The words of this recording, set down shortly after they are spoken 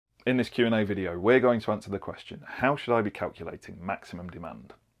In this Q&A video, we're going to answer the question, how should I be calculating maximum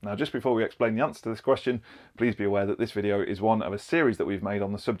demand? Now, just before we explain the answer to this question, please be aware that this video is one of a series that we've made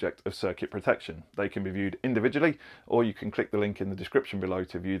on the subject of circuit protection. They can be viewed individually, or you can click the link in the description below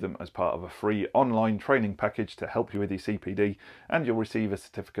to view them as part of a free online training package to help you with your CPD, and you'll receive a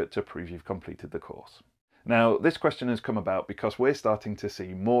certificate to prove you've completed the course. Now, this question has come about because we're starting to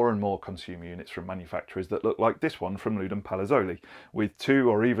see more and more consumer units from manufacturers that look like this one from Ludum Palazzoli, with 2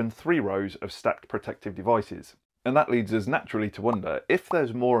 or even 3 rows of stacked protective devices. And that leads us naturally to wonder, if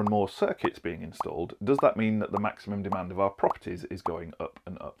there's more and more circuits being installed, does that mean that the maximum demand of our properties is going up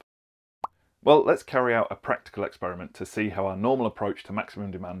and up? Well, let's carry out a practical experiment to see how our normal approach to maximum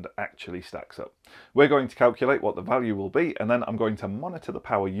demand actually stacks up. We're going to calculate what the value will be, and then I'm going to monitor the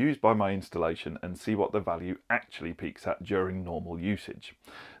power used by my installation and see what the value actually peaks at during normal usage.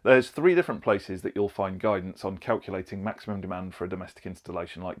 There's 3 different places that you'll find guidance on calculating maximum demand for a domestic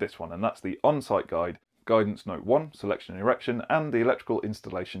installation like this one, and that's the on-site guide, Guidance Note 1, Selection and Erection, and the Electrical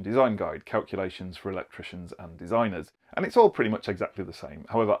Installation Design Guide, Calculations for Electricians and Designers. And it's all pretty much exactly the same.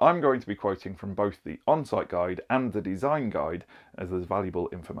 However, I'm going to be quoting from both the on-site guide and the design guide, as there's valuable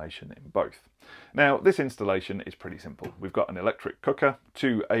information in both. Now, this installation is pretty simple. We've got an electric cooker,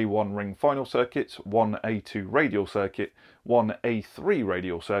 2 A1 ring final circuits, 1 A2 radial circuit, 1 A3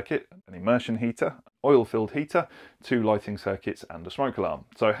 radial circuit, an immersion heater, oil-filled heater, 2 lighting circuits and a smoke alarm.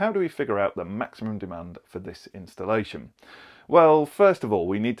 So how do we figure out the maximum demand for this installation? Well, first of all,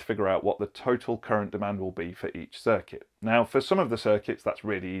 we need to figure out what the total current demand will be for each circuit. Now, for some of the circuits, that's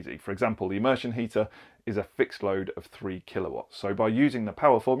really easy. For example, the immersion heater is a fixed load of 3 kilowatts. So by using the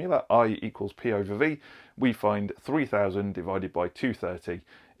power formula, I equals P over V, we find 3000 divided by 230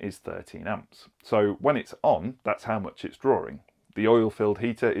 is 13 amps. So when it's on, that's how much it's drawing. The oil-filled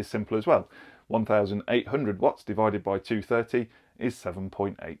heater is simple as well. 1800 watts divided by 230 is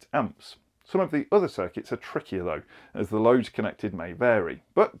 7.8 amps. Some of the other circuits are trickier though, as the loads connected may vary,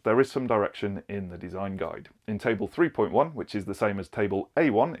 but there is some direction in the design guide. In table 3.1, which is the same as table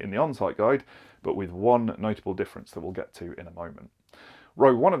A1 in the on-site guide, but with one notable difference that we'll get to in a moment.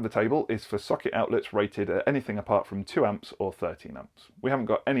 Row 1 of the table is for socket outlets rated at anything apart from 2 amps or 13 amps. We haven't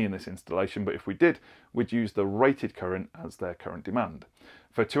got any in this installation, but if we did, we'd use the rated current as their current demand.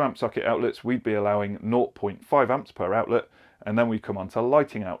 For 2 amp socket outlets, we'd be allowing 0.5 amps per outlet, and then we come on to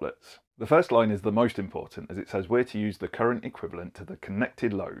lighting outlets. The first line is the most important, as it says we're to use the current equivalent to the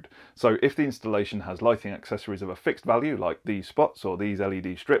connected load. So if the installation has lighting accessories of a fixed value, like these spots or these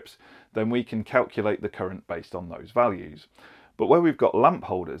LED strips, then we can calculate the current based on those values. But where we've got lamp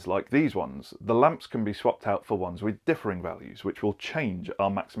holders like these ones, the lamps can be swapped out for ones with differing values, which will change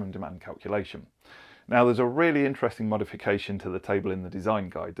our maximum demand calculation. Now, there's a really interesting modification to the table in the design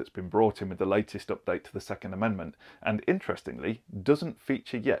guide that's been brought in with the latest update to the Second Amendment, and interestingly, doesn't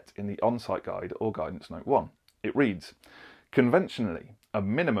feature yet in the on-site guide or Guidance Note 1. It reads, conventionally, a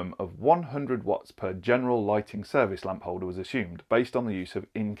minimum of 100 watts per general lighting service lamp holder was assumed based on the use of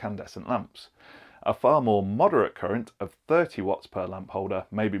incandescent lamps. A far more moderate current of 30 watts per lamp holder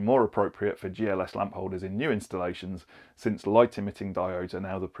may be more appropriate for GLS lamp holders in new installations, since light-emitting diodes are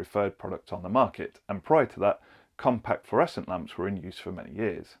now the preferred product on the market, and prior to that, compact fluorescent lamps were in use for many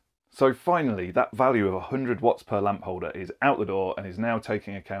years. So finally, that value of 100 watts per lamp holder is out the door and is now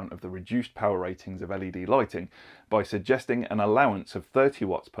taking account of the reduced power ratings of LED lighting by suggesting an allowance of 30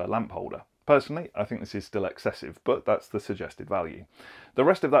 watts per lamp holder. Personally, I think this is still excessive, but that's the suggested value. The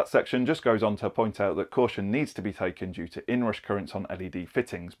rest of that section just goes on to point out that caution needs to be taken due to inrush currents on LED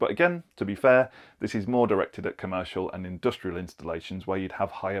fittings, but again, to be fair, this is more directed at commercial and industrial installations where you'd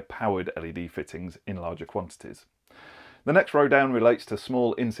have higher powered LED fittings in larger quantities. The next row down relates to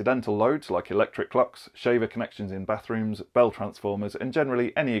small incidental loads like electric clocks, shaver connections in bathrooms, bell transformers, and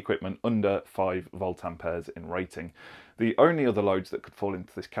generally any equipment under 5 volt amperes in rating. The only other loads that could fall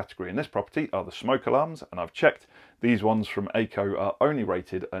into this category in this property are the smoke alarms, and I've checked, these ones from ACO are only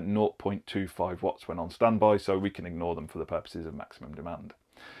rated at 0.25 watts when on standby, so we can ignore them for the purposes of maximum demand.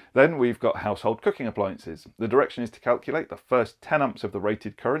 Then we've got household cooking appliances. The direction is to calculate the first 10 amps of the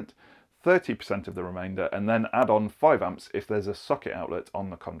rated current, 30% of the remainder, and then add on 5 amps if there's a socket outlet on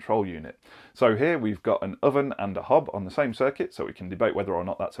the control unit. So here we've got an oven and a hob on the same circuit, so we can debate whether or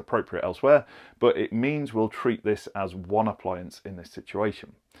not that's appropriate elsewhere, but it means we'll treat this as one appliance in this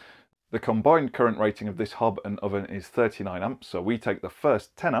situation. The combined current rating of this hob and oven is 39 amps, so we take the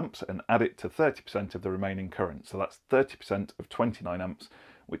first 10 amps and add it to 30% of the remaining current, so that's 30% of 29 amps,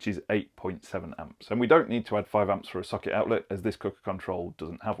 which is 8.7 amps. And we don't need to add 5 amps for a socket outlet, as this cooker control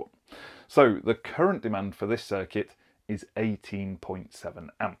doesn't have one. So the current demand for this circuit is 18.7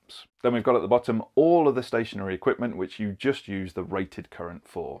 amps. Then we've got at the bottom all of the stationary equipment which you just use the rated current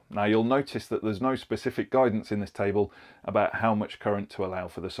for. Now you'll notice that there's no specific guidance in this table about how much current to allow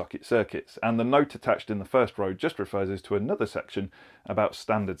for the socket circuits, and the note attached in the first row just refers us to another section about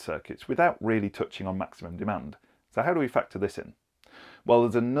standard circuits without really touching on maximum demand. So how do we factor this in? Well,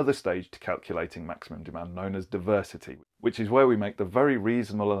 there's another stage to calculating maximum demand known as diversity, which is where we make the very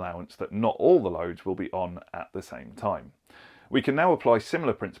reasonable allowance that not all the loads will be on at the same time. We can now apply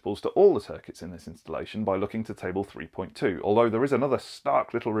similar principles to all the circuits in this installation by looking to table 3.2, although there is another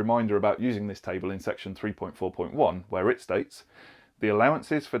stark little reminder about using this table in section 3.4.1, where it states, "The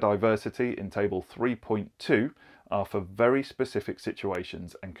allowances for diversity in table 3.2 are for very specific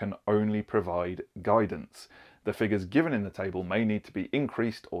situations and can only provide guidance. The figures given in the table may need to be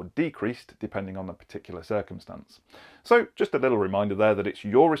increased or decreased depending on the particular circumstance." So just a little reminder there that it's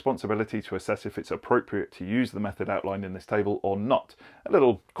your responsibility to assess if it's appropriate to use the method outlined in this table or not. A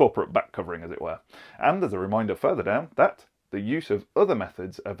little corporate back covering, as it were. And as a reminder further down that the use of other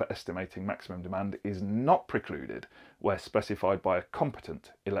methods of estimating maximum demand is not precluded where specified by a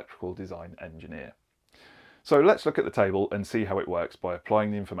competent electrical design engineer. So let's look at the table and see how it works by applying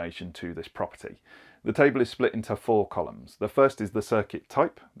the information to this property. The table is split into 4 columns. The first is the circuit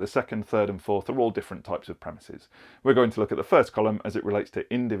type. The second, third and fourth are all different types of premises. We're going to look at the first column as it relates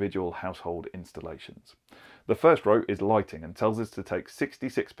to individual household installations. The first row is lighting and tells us to take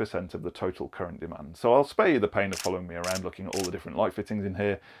 66% of the total current demand. So I'll spare you the pain of following me around looking at all the different light fittings in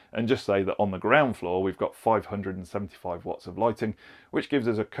here and just say that on the ground floor we've got 575 watts of lighting, which gives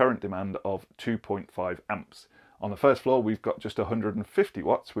us a current demand of 2.5 amps. On the first floor we've got just 150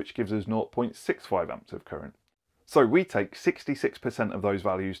 watts, which gives us 0.65 amps of current. So we take 66% of those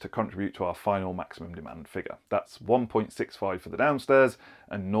values to contribute to our final maximum demand figure. That's 1.65 for the downstairs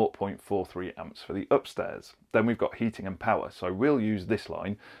and 0.43 amps for the upstairs. Then we've got heating and power, so we'll use this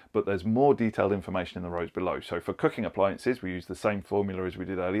line, but there's more detailed information in the rows below. So for cooking appliances, we use the same formula as we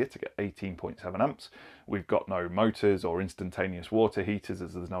did earlier to get 18.7 amps. We've got no motors or instantaneous water heaters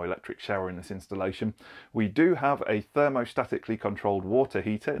as there's no electric shower in this installation. We do have a thermostatically controlled water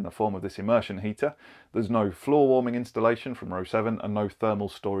heater in the form of this immersion heater. There's no floor warming installation from row 7 and no thermal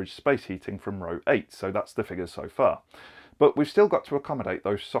storage space heating from row 8, so that's the figures so far. But we've still got to accommodate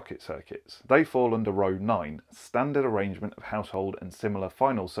those socket circuits. They fall under row 9, standard arrangement of household and similar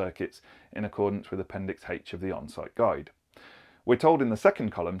final circuits in accordance with Appendix H of the on-site guide. We're told in the second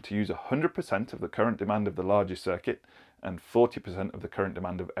column to use 100% of the current demand of the largest circuit and 40% of the current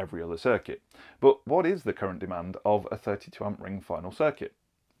demand of every other circuit. But what is the current demand of a 32 amp ring final circuit?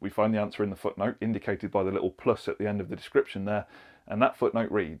 We find the answer in the footnote indicated by the little plus at the end of the description there, and that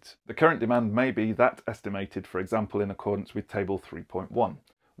footnote reads, "The current demand may be that estimated, for example, in accordance with table 3.1.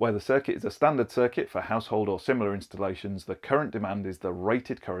 Where the circuit is a standard circuit for household or similar installations, the current demand is the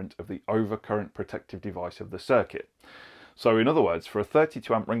rated current of the overcurrent protective device of the circuit." So in other words, for a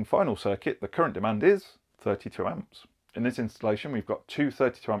 32 amp ring final circuit, the current demand is 32 amps. In this installation, we've got 2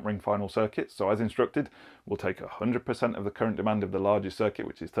 32 amp ring final circuits, so as instructed, we'll take 100% of the current demand of the largest circuit,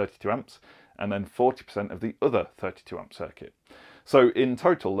 which is 32 amps, and then 40% of the other 32 amp circuit. So in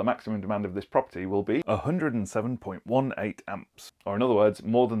total, the maximum demand of this property will be 107.18 amps, or in other words,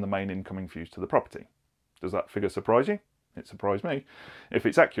 more than the main incoming fuse to the property. Does that figure surprise you? It surprised me. If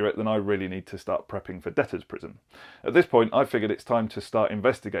it's accurate, then I really need to start prepping for debtor's prison. At this point, I've figured it's time to start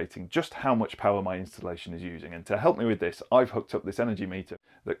investigating just how much power my installation is using, and to help me with this, I've hooked up this energy meter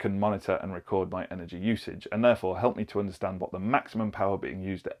that can monitor and record my energy usage, and therefore help me to understand what the maximum power being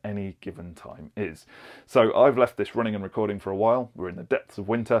used at any given time is. So I've left this running and recording for a while. We're in the depths of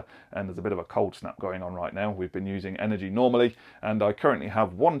winter, and there's a bit of a cold snap going on right now. We've been using energy normally, and I currently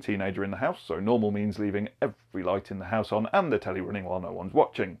have one teenager in the house, so normal means leaving every light in the house on and the telly running while no one's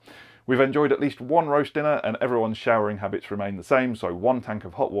watching. We've enjoyed at least one roast dinner and everyone's showering habits remain the same, so 1 tank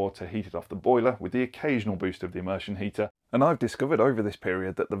of hot water heated off the boiler with the occasional boost of the immersion heater. And I've discovered over this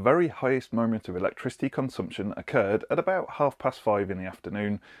period that the very highest moment of electricity consumption occurred at about 5:30 in the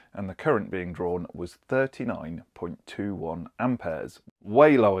afternoon, and the current being drawn was 39.21 amperes,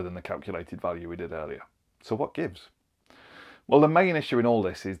 way lower than the calculated value we did earlier. So what gives? Well, the main issue in all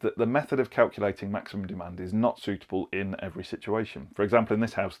this is that the method of calculating maximum demand is not suitable in every situation. For example, in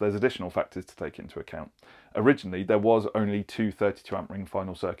this house, there's additional factors to take into account. Originally, there was only 2 32 amp ring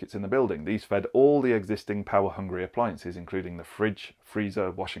final circuits in the building. These fed all the existing power-hungry appliances, including the fridge,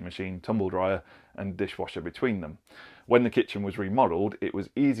 freezer, washing machine, tumble dryer, and dishwasher between them. When the kitchen was remodelled, it was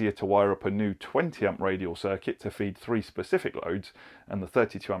easier to wire up a new 20 amp radial circuit to feed 3 specific loads, and the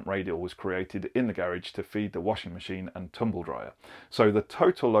 32 amp radial was created in the garage to feed the washing machine and tumble dryer. So the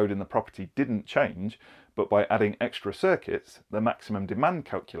total load in the property didn't change, but by adding extra circuits, the maximum demand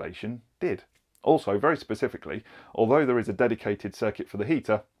calculation did. Also, very specifically, although there is a dedicated circuit for the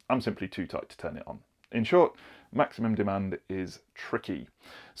heater, I'm simply too tight to turn it on. In short, maximum demand is tricky.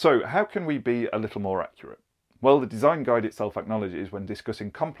 So how can we be a little more accurate? Well, the design guide itself acknowledges when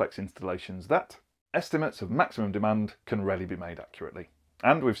discussing complex installations that estimates of maximum demand can rarely be made accurately.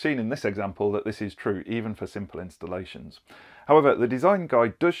 And we've seen in this example that this is true even for simple installations. However, the design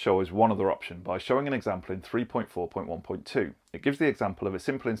guide does show us one other option by showing an example in 3.4.1.2. It gives the example of a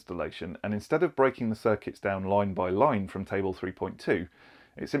simple installation, and instead of breaking the circuits down line by line from table 3.2,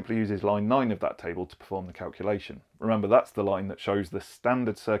 it simply uses line 9 of that table to perform the calculation. Remember, that's the line that shows the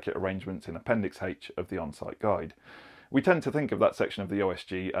standard circuit arrangements in Appendix H of the on-site guide. We tend to think of that section of the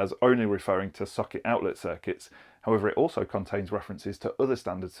OSG as only referring to socket outlet circuits. However, it also contains references to other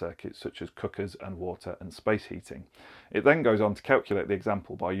standard circuits such as cookers and water and space heating. It then goes on to calculate the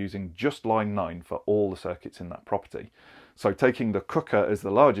example by using just line 9 for all the circuits in that property. So taking the cooker as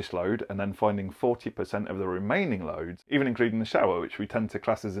the largest load and then finding 40% of the remaining loads, even including the shower, which we tend to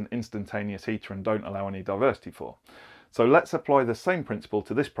class as an instantaneous heater and don't allow any diversity for. So let's apply the same principle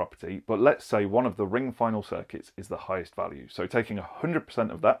to this property, but let's say one of the ring final circuits is the highest value. So taking 100%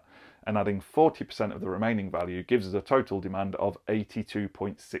 of that and adding 40% of the remaining value gives us a total demand of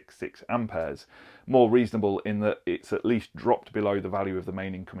 82.66 amperes. More reasonable in that it's at least dropped below the value of the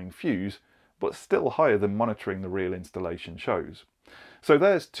main incoming fuse, but still higher than monitoring the real installation shows. So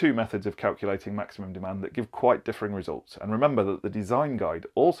there's two methods of calculating maximum demand that give quite differing results. And remember that the design guide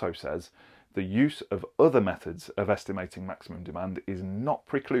also says the use of other methods of estimating maximum demand is not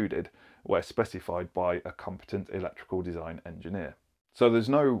precluded where specified by a competent electrical design engineer. So there's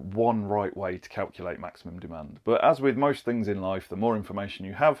no one right way to calculate maximum demand, but as with most things in life, the more information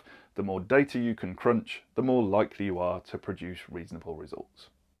you have, the more data you can crunch, the more likely you are to produce reasonable results.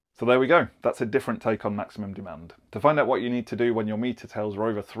 So there we go, that's a different take on maximum demand. To find out what you need to do when your meter tails are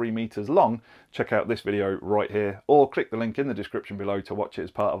over 3 meters long, check out this video right here, or click the link in the description below to watch it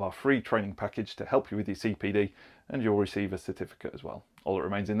as part of our free training package to help you with your CPD, and you'll receive a certificate as well. All that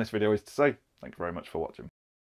remains in this video is to say, thank you very much for watching.